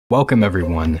Welcome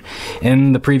everyone.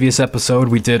 In the previous episode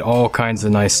we did all kinds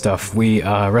of nice stuff. We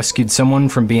rescued someone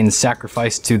from being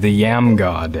sacrificed to the Yam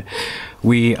God.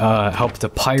 We helped a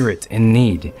pirate in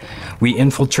need. We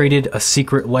infiltrated a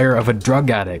secret lair of a drug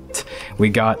addict. We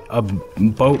got a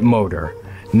boat motor.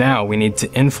 Now we need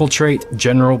to infiltrate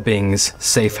General Bing's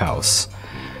safe house.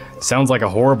 Sounds like a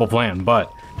horrible plan, but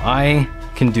I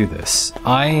can do this.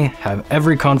 I have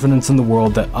every confidence in the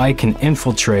world that I can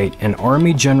infiltrate an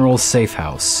army general's safe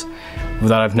house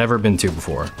that I've never been to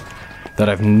before, that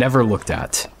I've never looked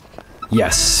at.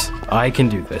 Yes, I can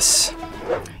do this.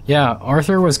 Yeah,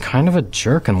 Arthur was kind of a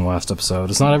jerk in the last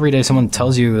episode. It's not every day someone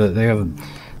tells you that they have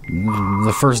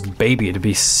the first baby to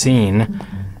be seen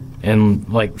in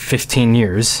like 15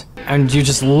 years, and you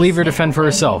just leave her to fend for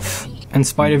herself, in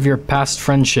spite of your past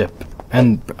friendship.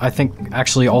 And I think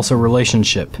actually also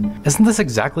relationship. Isn't this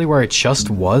exactly where I just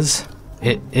was?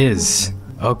 It is.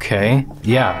 Okay.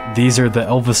 Yeah, these are the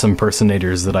Elvis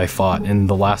impersonators that I fought in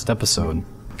the last episode.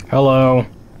 Hello.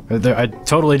 I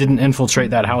totally didn't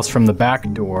infiltrate that house from the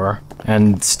back door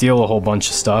and steal a whole bunch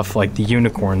of stuff like the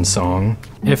unicorn song.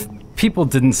 If people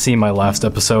didn't see my last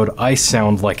episode, I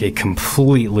sound like a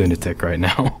complete lunatic right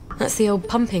now. That's the old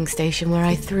pumping station where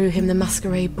I threw him the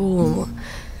masquerade ball.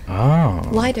 Oh.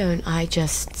 Why don't I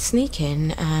just sneak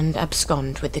in and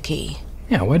abscond with the key?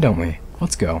 Yeah, why don't we?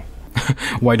 Let's go.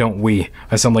 Why don't we?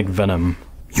 I sound like Venom.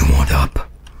 You want up?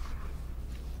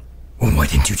 Well, why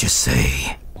didn't you just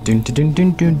say? Dun, dun, dun,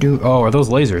 dun, dun, dun. Oh, are those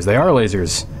lasers? They are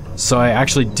lasers. So I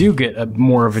actually do get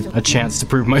more of a chance to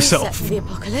prove myself. He's set for the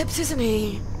apocalypse, isn't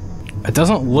he? It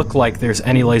doesn't look like there's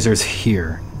any lasers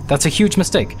here. That's a huge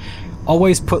mistake.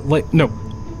 Always put no.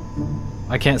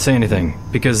 I can't say anything,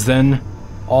 because then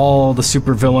all the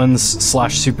supervillains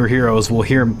slash superheroes will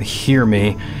hear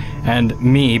me, and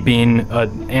me being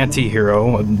an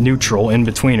anti-hero, a neutral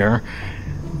in-betweener,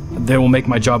 they will make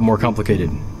my job more complicated.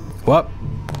 What?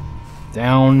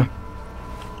 Down.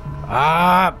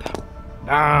 Up.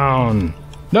 Down.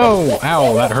 No!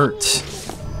 Ow, that hurts.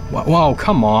 Whoa,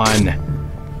 come on.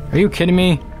 Are you kidding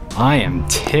me? I am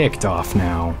ticked off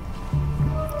now.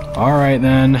 Alright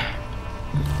then.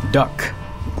 Duck.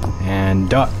 And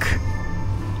duck.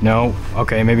 No,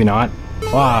 okay, maybe not.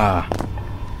 Ah.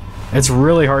 It's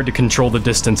really hard to control the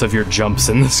distance of your jumps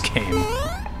in this game.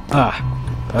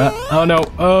 Oh no,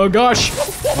 oh gosh!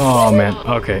 Oh man,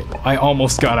 okay, I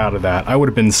almost got out of that. I would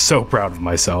have been so proud of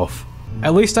myself.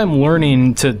 At least I'm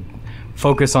learning to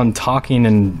focus on talking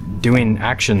and doing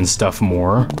action stuff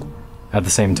more at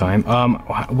the same time.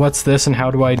 What's this and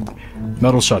how do I...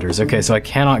 Metal shutters. Okay, so I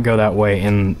cannot go that way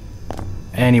in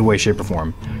any way, shape, or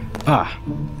form.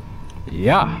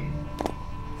 Yeah.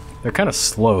 They're kind of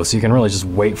slow, so you can really just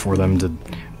wait for them to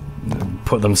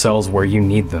put themselves where you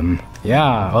need them.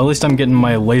 Yeah, well, at least I'm getting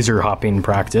my laser hopping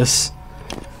practice.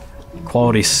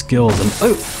 Quality skills and...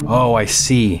 Oh, I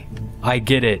see. I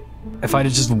get it. If I'd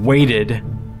have just waited,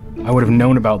 I would have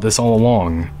known about this all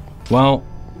along. Well,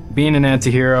 being an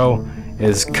anti-hero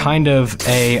is kind of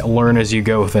a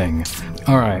learn-as-you-go thing.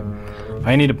 Alright.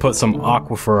 I need to put some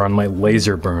aquifer on my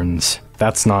laser burns.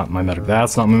 That's not my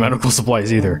medical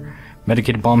supplies either.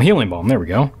 Medicated balm, healing balm, there we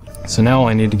go. So now all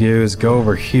I need to do is go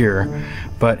over here,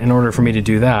 but in order for me to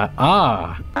do that,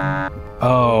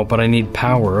 oh, but I need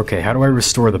power. Okay, how do I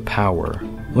restore the power?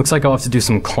 Looks like I'll have to do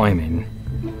some climbing.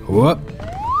 Whoop.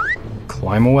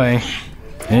 Climb away.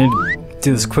 I need to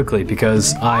do this quickly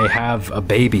because I have a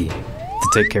baby to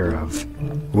take care of.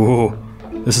 Ooh,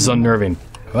 this is unnerving.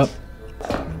 Whoop.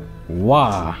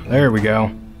 Wah, there we go.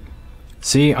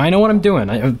 See, I know what I'm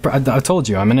doing. I told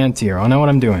you, I'm an anti-hero. I know what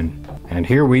I'm doing. And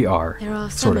here we are. There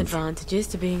are some advantages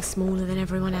to being smaller than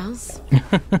everyone else.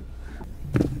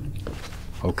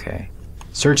 Okay.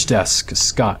 Search desk,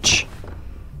 scotch.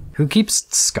 Who keeps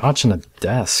scotch on a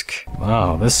desk?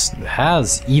 Wow, this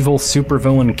has evil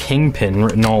supervillain Kingpin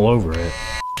written all over it.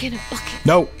 In a bucket.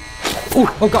 No! Ooh,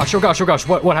 oh gosh,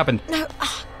 what happened? No.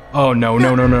 Oh no.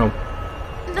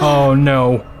 Oh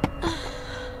no.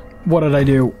 What did I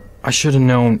do? I should have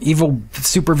known. Evil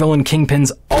supervillain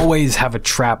Kingpins always have a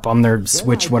trap on their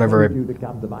switch, whatever. I told you to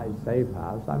come to my safe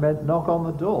house, I meant knock on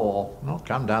the door, not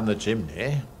come down the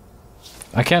chimney.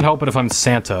 I can't help it if I'm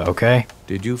Santa, okay?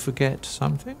 Did you forget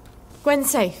something? Gwen's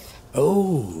safe.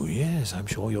 Oh, yes, I'm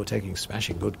sure you're taking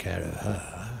smashing good care of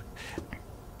her.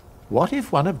 What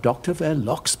if one of Dr.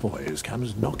 Verloc's boys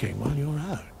comes knocking while you're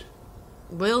out?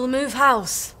 We'll move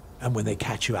house. And when they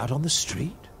catch you out on the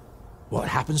street, what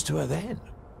happens to her then?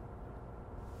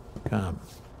 Come,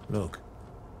 look.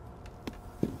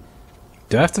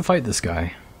 Do I have to fight this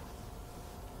guy?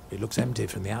 It looks empty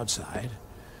from the outside.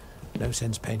 No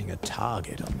sense painting a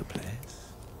target on the place.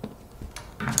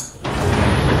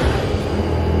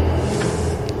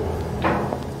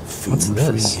 What's food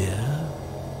this? free here.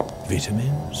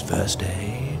 Vitamins, first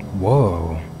aid.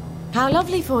 Whoa. How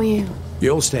lovely for you.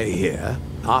 You'll stay here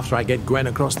after I get Gwen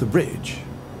across the bridge.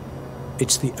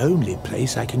 It's the only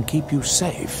place I can keep you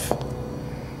safe.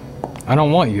 I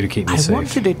don't want you to keep me safe. I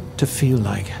wanted it to feel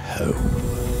like home.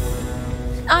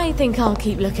 I think I'll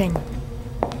keep looking.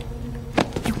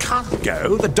 You can't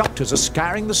go. The doctors are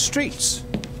scouring the streets.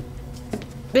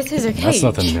 This is a cage. That's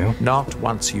nothing new. Not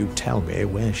once you tell me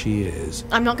where she is.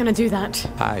 I'm not going to do that.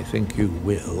 I think you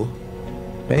will.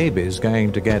 Baby's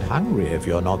going to get hungry if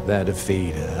you're not there to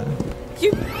feed her.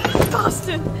 You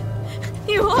bastard!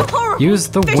 You are horrible! Use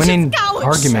the vicious winning coward.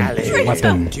 argument Sally,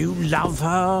 weapon. do you love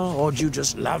her, or do you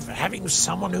just love having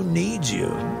someone who needs you?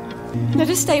 Let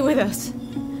her stay with us.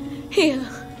 Here.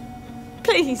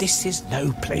 Please. This is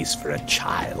no place for a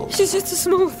child. She's just a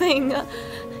small thing.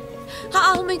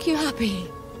 I'll make you happy.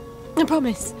 I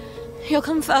promise. You'll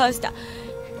come first.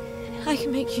 I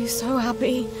can make you so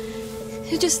happy.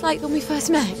 Just like when we first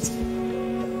met.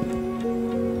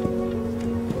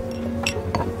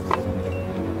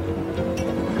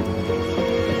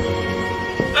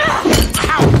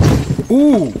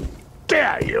 Ooh!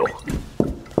 Dare you?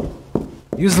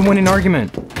 Use the winning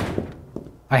argument.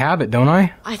 I have it, don't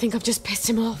I? I think I've just pissed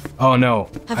him off. Oh no.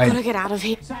 I've got to get out of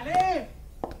here. Sally?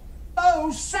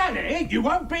 Oh, Sally, you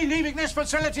won't be leaving this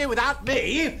facility without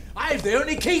me. I've the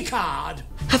only key card.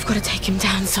 I've got to take him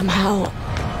down somehow.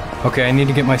 Okay, I need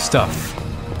to get my stuff.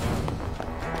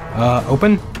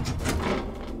 Open?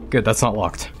 Good, that's not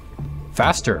locked.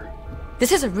 Faster.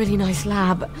 This is a really nice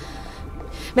lab.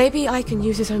 Maybe I can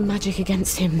use his own magic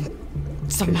against him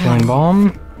somehow. Killing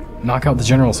bomb. Knock out the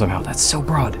general somehow. That's so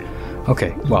broad.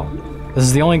 Okay, well, this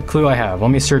is the only clue I have.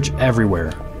 Let me search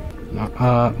everywhere.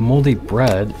 Moldy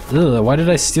bread. Ugh, why did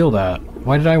I steal that?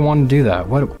 Why did I want to do that?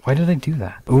 Why did I do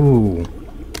that? Ooh.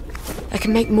 I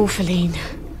can make morpholine.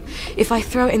 If I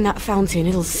throw it in that fountain,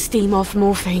 it'll steam off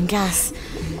morphine gas.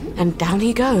 And down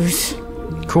he goes.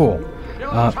 Cool.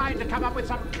 You're trying to come up with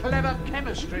some clever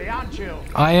chemistry, aren't you?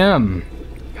 I am.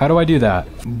 How do I do that?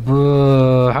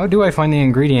 How do I find the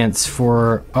ingredients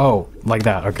for... Oh, like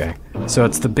that, okay. So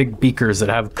it's the big beakers that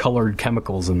have colored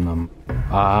chemicals in them.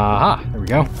 Aha, there we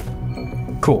go.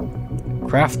 Cool.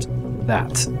 Craft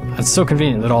that. It's so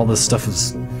convenient that all this stuff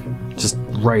is just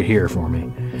right here for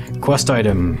me. Quest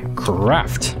item,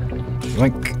 craft.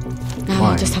 Yoink. Now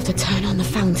I'll just have to turn on the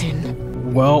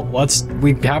fountain. Well,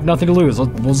 we have nothing to lose.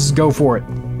 We'll just go for it.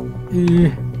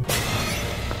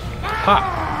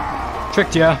 Ha!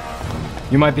 Tricked ya.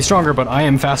 You might be stronger, but I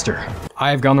am faster.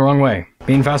 I have gone the wrong way.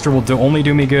 Being faster will only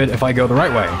do me good if I go the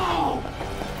right way.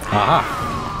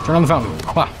 Aha! Turn on the fountain.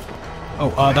 Ah.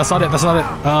 Oh, that's not it. That's not it.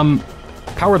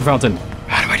 Power the fountain.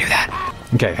 How do I do that?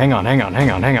 Okay, hang on.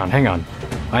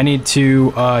 I need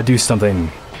to do something.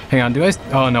 Hang on.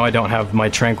 Oh no, I don't have my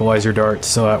tranquilizer dart,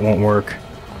 so that won't work.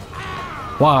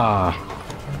 Wow.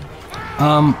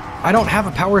 I don't have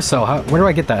a power cell. Where do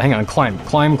I get that? Hang on. Climb.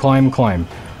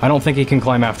 I don't think he can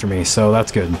climb after me, so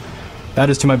that's good. That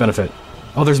is to my benefit.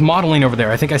 Oh, there's modeling over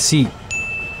there. I think I see...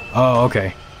 Oh,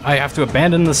 okay. I have to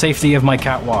abandon the safety of my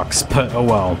catwalks, but oh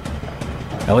well.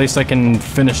 At least I can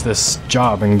finish this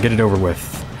job and get it over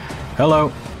with.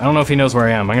 Hello. I don't know if he knows where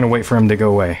I am. I'm gonna wait for him to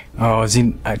go away. Oh, is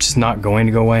he just not going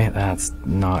to go away? That's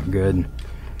not good.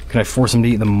 Can I force him to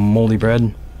eat the moldy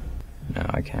bread? No,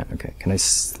 I can't. Okay, can I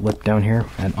slip down here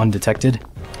and undetected?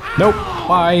 Nope.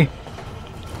 Bye.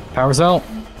 Power cell.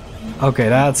 Okay,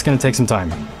 that's gonna take some time.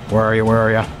 Where are you?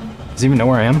 Does he even know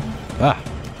where I am? Ah.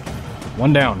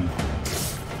 One down.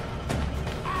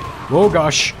 Oh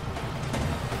gosh.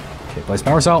 Okay, place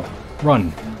power cell.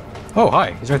 Run. Oh,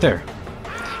 hi. He's right there.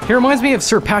 He reminds me of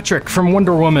Sir Patrick from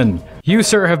Wonder Woman. You,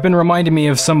 sir, have been reminding me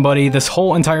of somebody this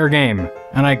whole entire game,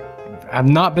 and I have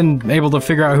not been able to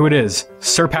figure out who it is.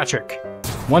 Sir Patrick.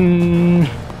 One...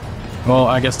 Well,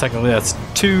 I guess technically that's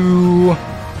two,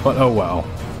 but oh well.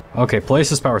 Okay, place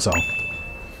this power cell.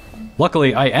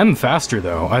 Luckily, I am faster,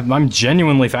 though. I'm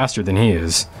genuinely faster than he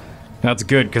is. That's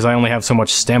good, because I only have so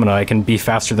much stamina I can be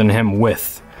faster than him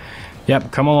with.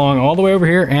 Yep, come along all the way over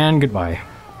here, and goodbye.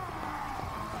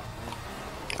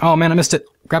 Oh man, I missed it.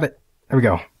 Grab it. There we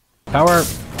go. Power.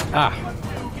 Ah.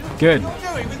 Good.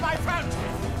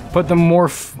 Put the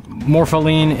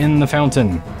morpholine in the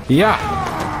fountain. Yeah.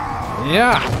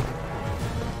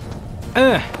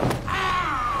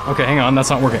 Okay, hang on. That's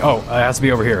not working. Oh, it has to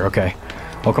be over here. Okay.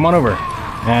 Well, come on over.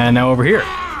 And now over here.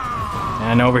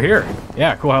 And now over here.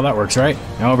 Yeah, cool how that works, right?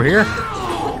 Now over here.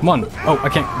 Come on. Oh, I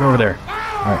can't go over there.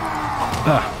 All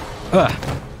right.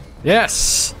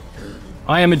 Yes.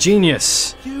 I am a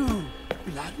genius. You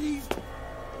bloody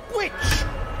witch!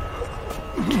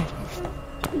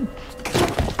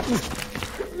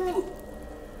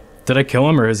 Did I kill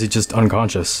him or is he just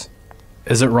unconscious?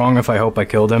 Is it wrong if I hope I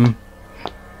killed him?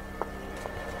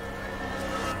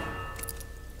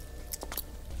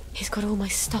 He's got all my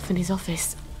stuff in his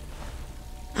office.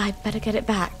 I better get it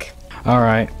back.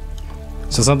 Alright.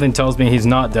 So something tells me he's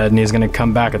not dead and he's gonna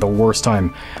come back at the worst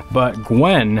time. But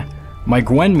Gwen, my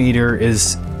Gwen meter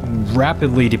is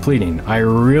rapidly depleting. I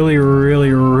really,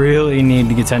 really, really need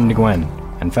to attend to Gwen.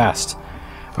 And fast.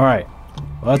 Alright.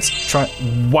 Let's try.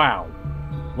 Wow.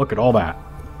 Look at all that.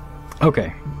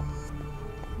 Okay.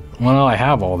 Well, I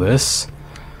have all this.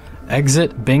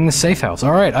 Exit Bing's safe house.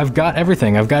 Alright, I've got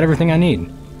everything. I've got everything I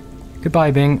need.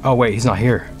 Goodbye, Bing. Oh, wait, he's not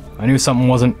here. I knew something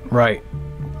wasn't right.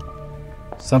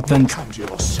 Something. Come to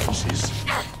your senses.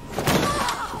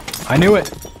 I knew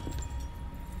it.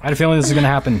 I had a feeling this was gonna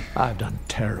happen. I've done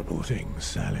terrible things,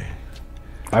 Sally.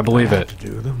 I believe I had it. to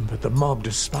do them, but the mob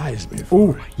despised me for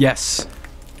Ooh, it. yes.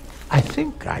 I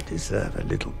think I deserve a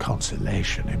little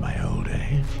consolation in my old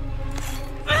age.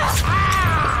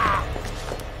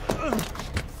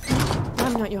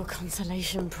 I'm not your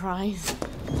consolation prize.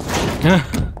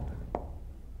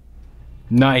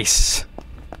 Nice.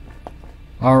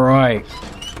 Alright.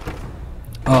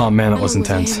 Oh man, that was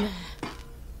intense.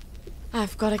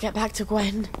 I've got to get back to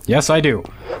Gwen. Yes, I do.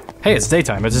 Hey, it's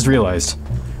daytime, I just realized.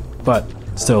 But,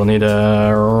 still need to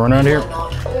run around here.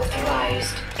 Not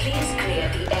authorized. Please clear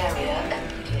the area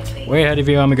immediately. Way ahead of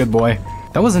you, I'm a good boy.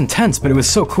 That was intense, but it was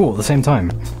so cool at the same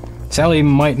time. Sally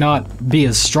might not be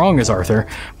as strong as Arthur,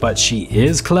 but she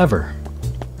is clever.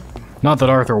 Not that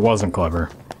Arthur wasn't clever.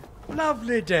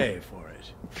 Lovely day for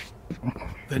it.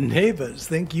 The neighbors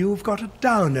think you've got a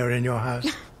downer in your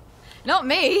house. Not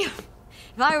me.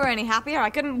 If I were any happier, I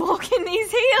couldn't walk in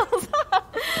these heels.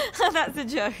 That's a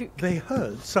joke. They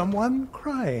heard someone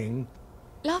crying.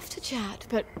 Love to chat,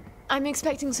 but I'm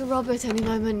expecting Sir Robert any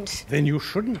moment. Then you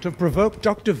shouldn't have provoked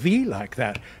Dr. V like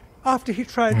that, after he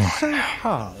tried so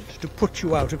hard to put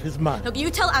you out of his mind. Look, you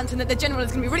tell Anton that the General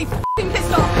is going to be really f***ing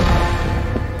pissed off.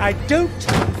 I don't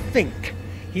think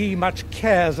he much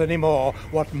cares anymore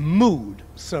what mood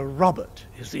Sir Robert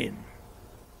is in.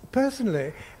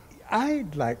 Personally,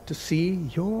 I'd like to see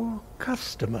your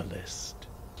customer list.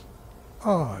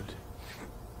 Odd.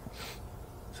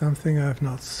 Something I've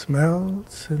not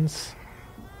smelled since...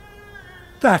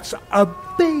 That's a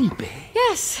baby!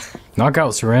 Yes.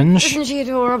 Knockout syringe. Isn't she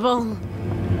adorable?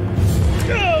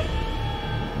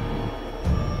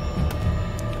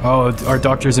 Oh, are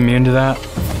doctors immune to that?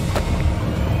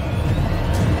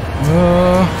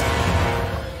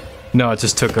 No, it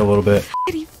just took a little bit.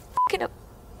 Buckety fucking a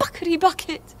buckety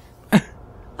bucket.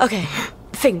 Okay,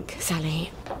 think,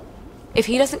 Sally. If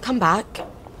he doesn't come back,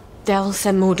 they'll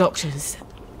send more doctors.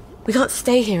 We can't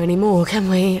stay here anymore, can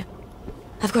we?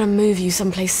 I've got to move you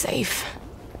someplace safe.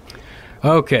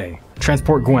 Okay,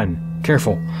 transport Gwen.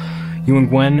 Careful. You and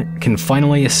Gwen can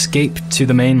finally escape to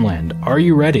the mainland. Are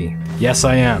you ready? Yes,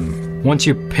 I am. Once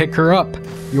you pick her up,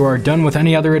 you are done with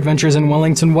any other adventures in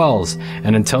Wellington Wells,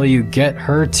 and until you get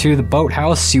her to the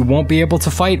boathouse, you won't be able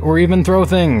to fight or even throw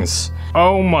things.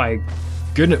 Oh my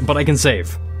goodness, but I can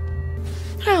save.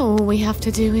 All we have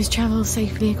to do is travel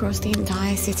safely across the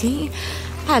entire city,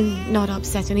 and not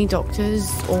upset any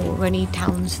doctors or any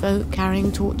townsfolk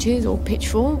carrying torches or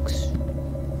pitchforks,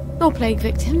 or plague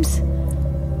victims.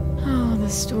 Oh, the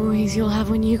stories you'll have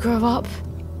when you grow up.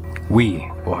 We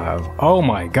will have. Oh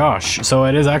my gosh, so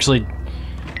it is actually...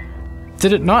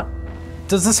 Did it not...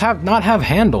 Does this not have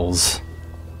handles?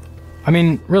 I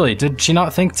mean, really, did she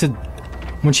not think to...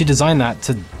 When she designed that,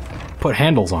 to put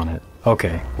handles on it?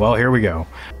 Okay, well, here we go.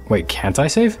 Wait, can't I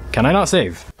save? Can I not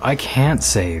save? I can't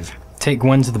save. Take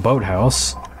Gwen to the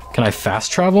boathouse. Can I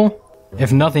fast travel?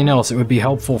 If nothing else, it would be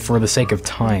helpful for the sake of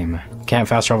time. Can't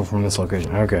fast travel from this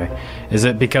location. Okay. Is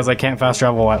it because I can't fast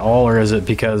travel at all, or is it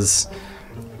because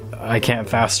I can't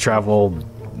fast travel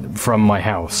from my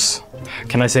house?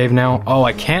 Can I save now? Oh,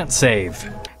 I can't save.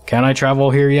 Can I travel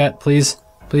here yet, please?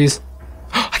 Please?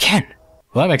 I can!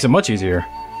 Well, that makes it much easier.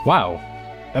 Wow.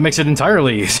 That makes it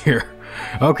entirely easier.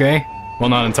 Okay. Well,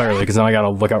 not entirely, because now I gotta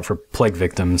look out for plague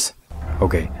victims.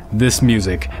 Okay, this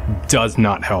music does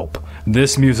not help.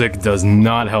 This music does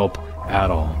not help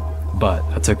at all. But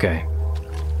that's okay.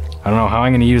 I don't know how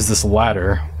I'm gonna use this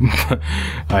ladder.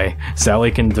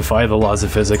 Sally can defy the laws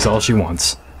of physics all she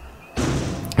wants.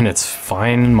 And it's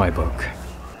fine in my book.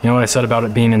 You know what I said about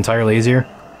it being entirely easier?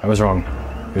 I was wrong.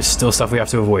 There's still stuff we have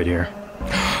to avoid here.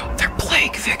 They're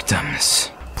plague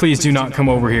victims. Please do not come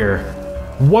over here.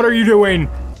 What are you doing?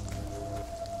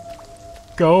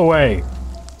 Go away.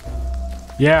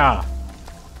 Yeah.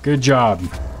 Good job.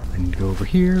 I need to go over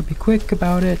here, be quick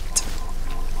about it.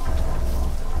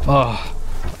 Oh.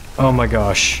 Oh my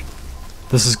gosh.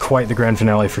 This is quite the grand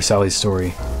finale for Sally's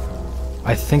story.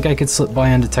 I think I could slip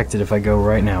by undetected if I go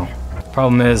right now.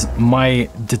 Problem is, my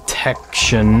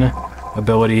detection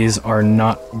abilities are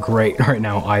not great right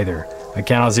now either. I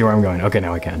cannot see where I'm going. Okay,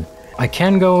 now I can. I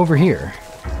can go over here.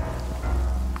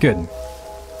 Good.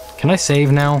 Can I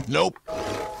save now? Nope.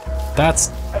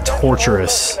 That's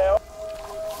torturous.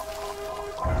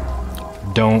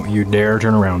 Don't you dare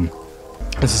turn around.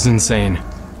 This is insane.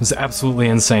 This is absolutely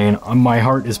insane. My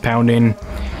heart is pounding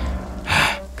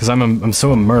because I'm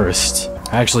so immersed.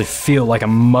 I actually feel like a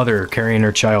mother carrying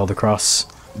her child across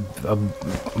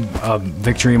a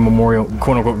victory memorial,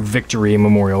 quote-unquote victory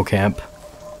memorial camp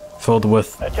filled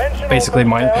with basically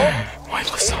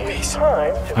mindless zombies.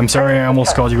 I'm sorry I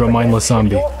almost called you a mindless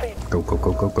zombie. Go, go,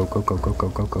 go, go, go, go, go, go, go,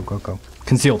 go, go, go, go.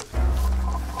 Concealed.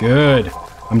 Good.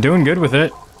 I'm doing good with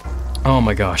it. Oh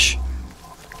my gosh.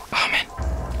 Oh man.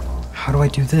 How do I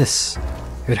do this?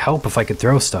 It would help if I could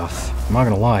throw stuff. I'm not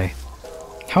gonna lie.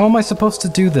 How am I supposed to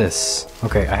do this?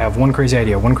 Okay, I have one crazy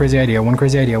idea, one crazy idea, one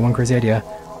crazy idea, one crazy idea.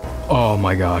 Oh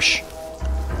my gosh.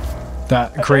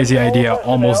 That crazy idea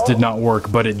almost did not work,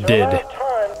 but it did.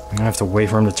 I'm gonna have to wait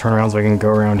for him to turn around so I can go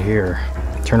around here.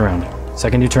 Turn around.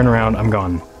 Second you turn around, I'm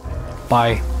gone.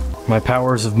 Bye. My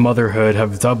powers of motherhood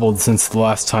have doubled since the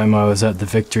last time I was at the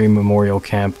Victory Memorial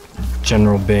Camp,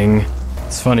 General Bing.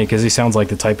 It's funny because he sounds like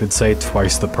the type who'd say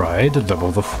twice the pride,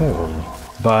 double the fall.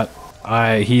 But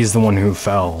he's the one who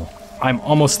fell. I'm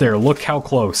almost there. Look how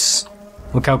close.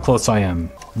 Look how close I am.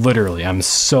 Literally, I'm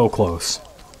so close.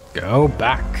 Go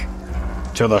back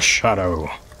to the shadow.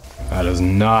 That is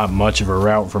not much of a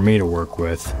route for me to work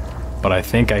with, but I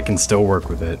think I can still work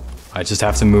with it. I just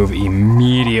have to move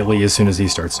immediately as soon as he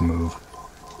starts to move.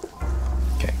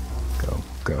 Okay. Go,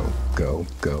 go, go,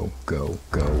 go, go,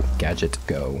 go. Gadget,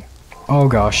 go. Oh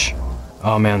gosh.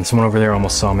 Oh man, someone over there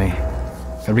almost saw me.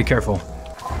 Gotta be careful.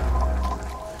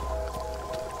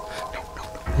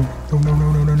 No, no,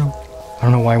 no, no, no, no. I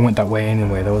don't know why I went that way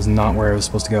anyway. That was not where I was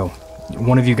supposed to go.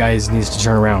 One of you guys needs to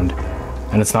turn around.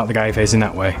 And it's not the guy facing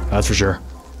that way, that's for sure.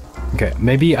 Okay,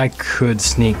 maybe I could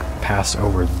sneak past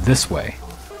over this way.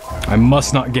 I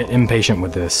must not get impatient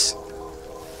with this.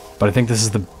 But I think this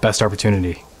is the best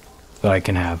opportunity that I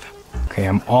can have. Okay,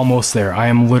 I'm almost there. I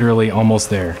am literally almost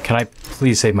there. Can I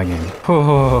please save my game?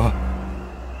 Oh.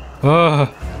 Oh.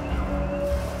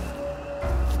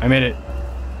 I made it.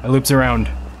 I loops around.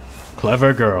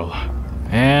 Clever girl.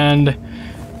 And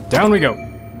down we go.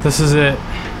 This is it.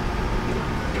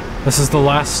 This is the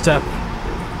last step.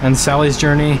 And Sally's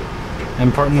journey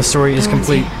and part in the story is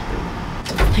complete.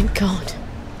 Thank God.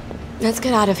 Let's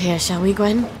get out of here, shall we,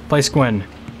 Gwen? Place Gwen.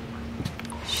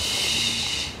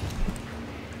 Shh.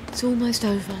 It's almost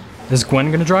over. Is Gwen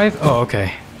gonna drive? Oh,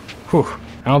 okay. Whew.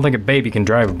 I don't think a baby can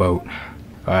drive a boat.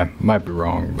 I might be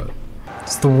wrong, but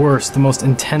it's the worst, the most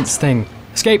intense thing.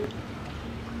 Escape!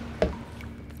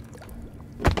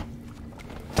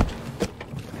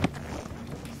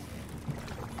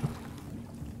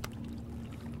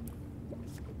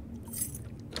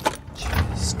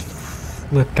 Just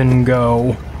flip and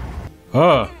go.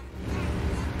 Oh.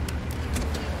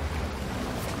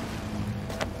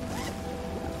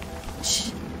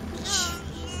 Shh. Shh.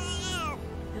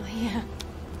 You're here.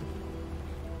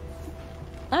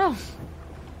 Oh.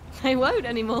 They won't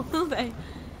anymore, will they?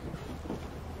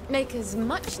 Make as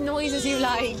much noise as you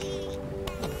like.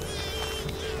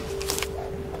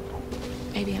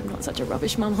 Maybe I'm not such a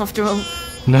rubbish mum after all.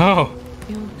 No.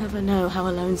 You'll never know how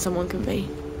alone someone can be.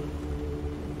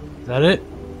 Is that it?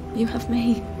 You have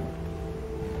me.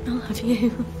 I'll have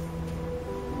you.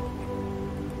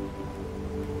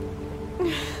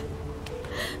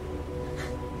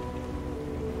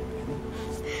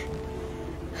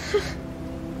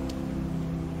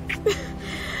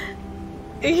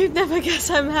 You'd never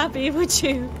guess I'm happy, would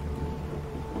you?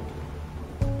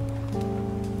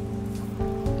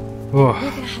 Oh.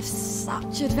 We're gonna have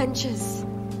such adventures.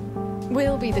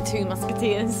 We'll be the two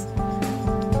musketeers.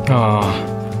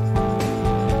 Aww.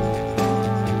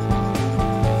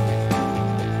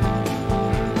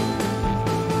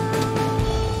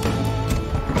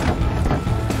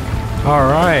 All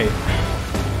right.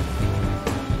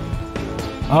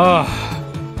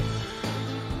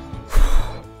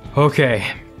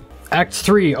 Okay. Act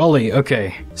 3, Ollie.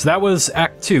 Okay. So that was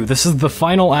Act 2. This is the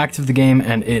final act of the game,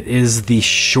 and it is the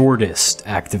shortest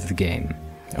act of the game.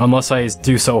 Unless I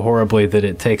do so horribly that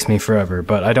it takes me forever,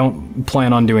 but I don't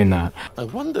plan on doing that. I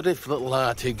wonder if the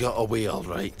lad he got away all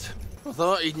right. I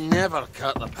thought he'd never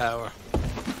cut the power.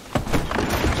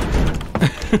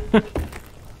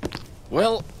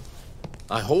 Well,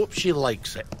 I hope she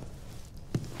likes it.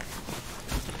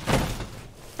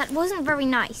 That wasn't very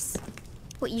nice,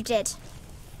 what you did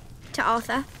to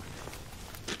Arthur.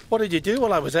 What did you do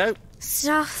while I was out?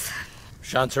 Stuff.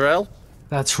 Chanterelle?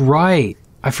 That's right.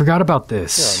 I forgot about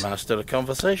this. You're a master of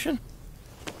conversation.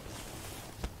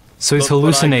 So he's Look what I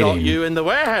hallucinating. got you in the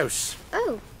warehouse.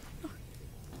 Oh.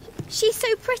 She's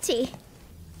so pretty.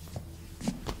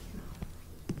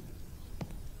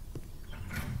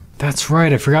 That's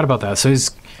right, I forgot about that. So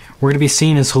we're going to be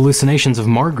seeing his hallucinations of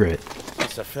Margaret.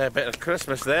 That's a fair bit of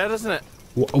Christmas there, isn't it?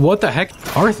 What the heck?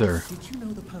 Arthur? Did you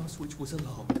know the power switch was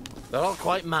alarmed? They're all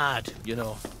quite mad, you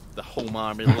know, the Home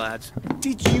Army lads.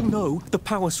 Did you know the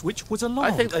power switch was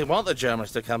alarmed? I think they want the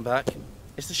Germans to come back.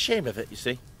 It's the shame of it, you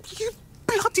see. You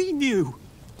bloody knew!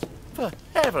 For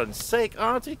heaven's sake,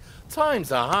 Auntie,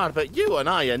 times are hard, but you and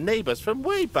I are neighbours from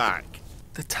way back.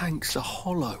 The tanks are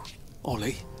hollow,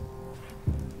 Ollie.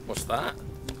 What's that?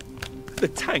 The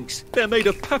tanks, they're made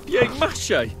of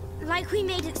papier-mâché. Like we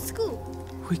made at school.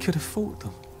 We could have fought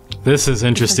them. This is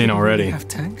interesting They didn't already. really have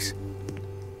tanks?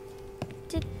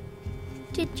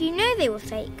 Did you know they were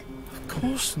fake? Of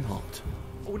course not.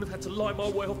 I wouldn't have had to lie my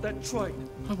way off that train.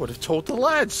 I would have told the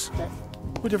lads.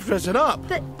 Would have risen up.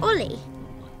 But Ollie,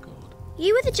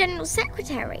 you were the General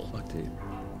Secretary. I did.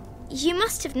 You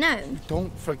must have known.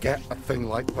 Don't forget a thing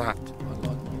like that.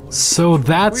 So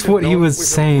that's We'd have what he known, was we'd have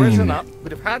saying. risen up,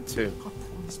 we'd have had to.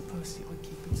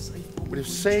 Would have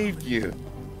saved you.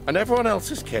 And everyone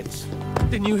else's kids.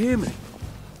 Didn't you hear me?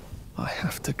 I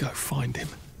have to go find him.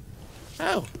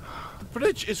 How? The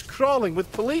bridge is crawling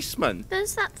with policemen.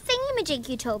 There's that thingamajig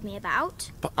you told me about.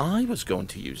 But I was going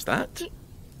to use that.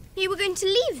 You were going to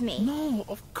leave me. No,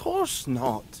 of course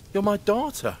not. You're my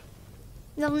daughter.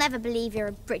 They'll never believe you're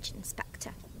a bridge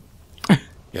inspector.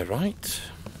 You're right.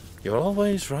 You're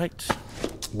always right.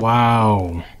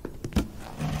 Wow.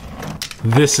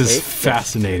 This is Take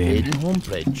fascinating. this to Home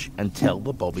Bridge and tell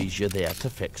the Bobbies you're there to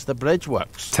fix the bridge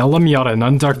works. Tell them you're an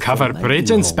undercover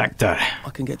bridge inspector. I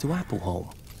can get to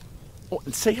Appleholm. Oh,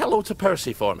 and say hello to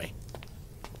Percy for me.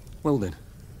 Well then.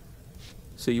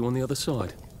 See you on the other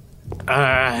side.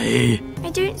 Aye. I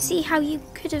don't see how you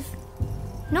could have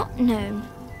not known.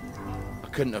 I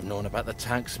couldn't have known about the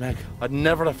tanks, Meg. I'd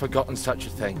never have forgotten such a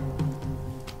thing.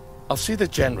 I'll see the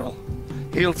General.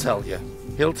 He'll tell you.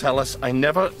 He'll tell us I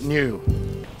never knew.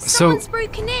 Someone's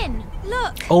broken in.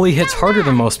 Look. Ollie hits down harder there.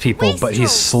 than most people, but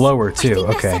he's slower I too. think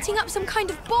they're Okay. setting up some kind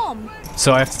of bomb.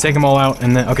 So I have to take them all out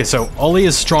and then... Okay, so Ollie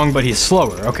is strong, but he's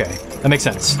slower. Okay, that makes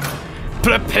sense.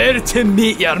 Prepare to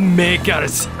meet your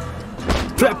makers.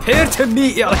 Prepare to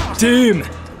meet your doom.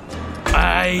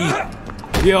 Aye.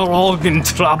 You're all in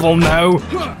trouble now.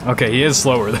 Okay, he is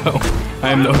slower though. I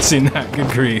am noticing that. Good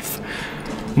grief.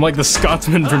 I'm like the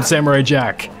Scotsman from Samurai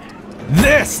Jack.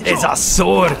 This is a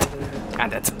sword,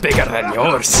 and it's bigger than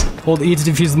yours. Hold E to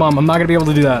defuse the bomb. I'm not gonna be able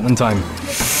to do that in time.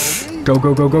 Go,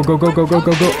 go, go, go, go, go, go, go,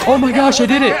 go, go. Oh my gosh, I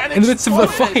did it! In the midst of the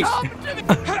fight!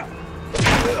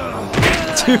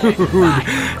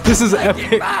 Dude, this is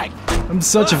epic. I'm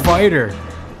such a fighter.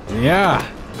 Yeah.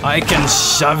 I can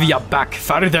shove you back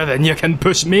further than you can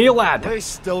push me, lad. Stay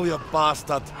still, you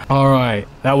bastard. Alright,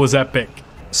 that was epic.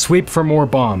 Sweep for more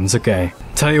bombs, okay.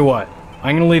 Tell you what,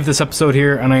 I'm gonna leave this episode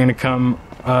here and I'm gonna come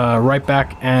right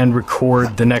back and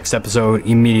record the next episode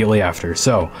immediately after.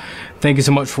 So, thank you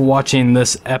so much for watching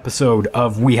this episode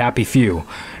of We Happy Few.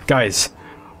 Guys,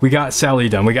 we got Sally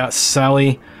done. We got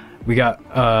Sally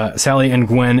and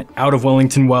Gwen out of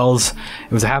Wellington Wells.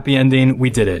 It was a happy ending. We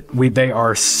did it. They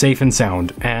are safe and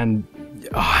sound, and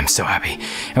oh, I'm so happy.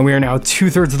 And we are now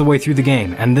 2/3 of the way through the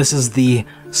game, and this is the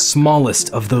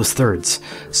smallest of those thirds.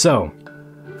 So,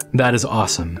 that is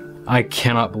awesome. I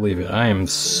cannot believe it. I am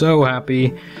so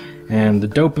happy, and the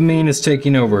dopamine is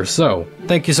taking over. So,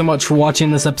 thank you so much for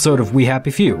watching this episode of We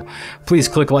Happy Few. Please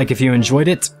click like if you enjoyed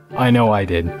it. I know I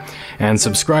did. And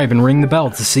subscribe and ring the bell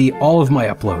to see all of my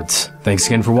uploads. Thanks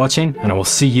again for watching, and I will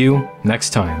see you next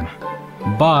time.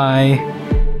 Bye!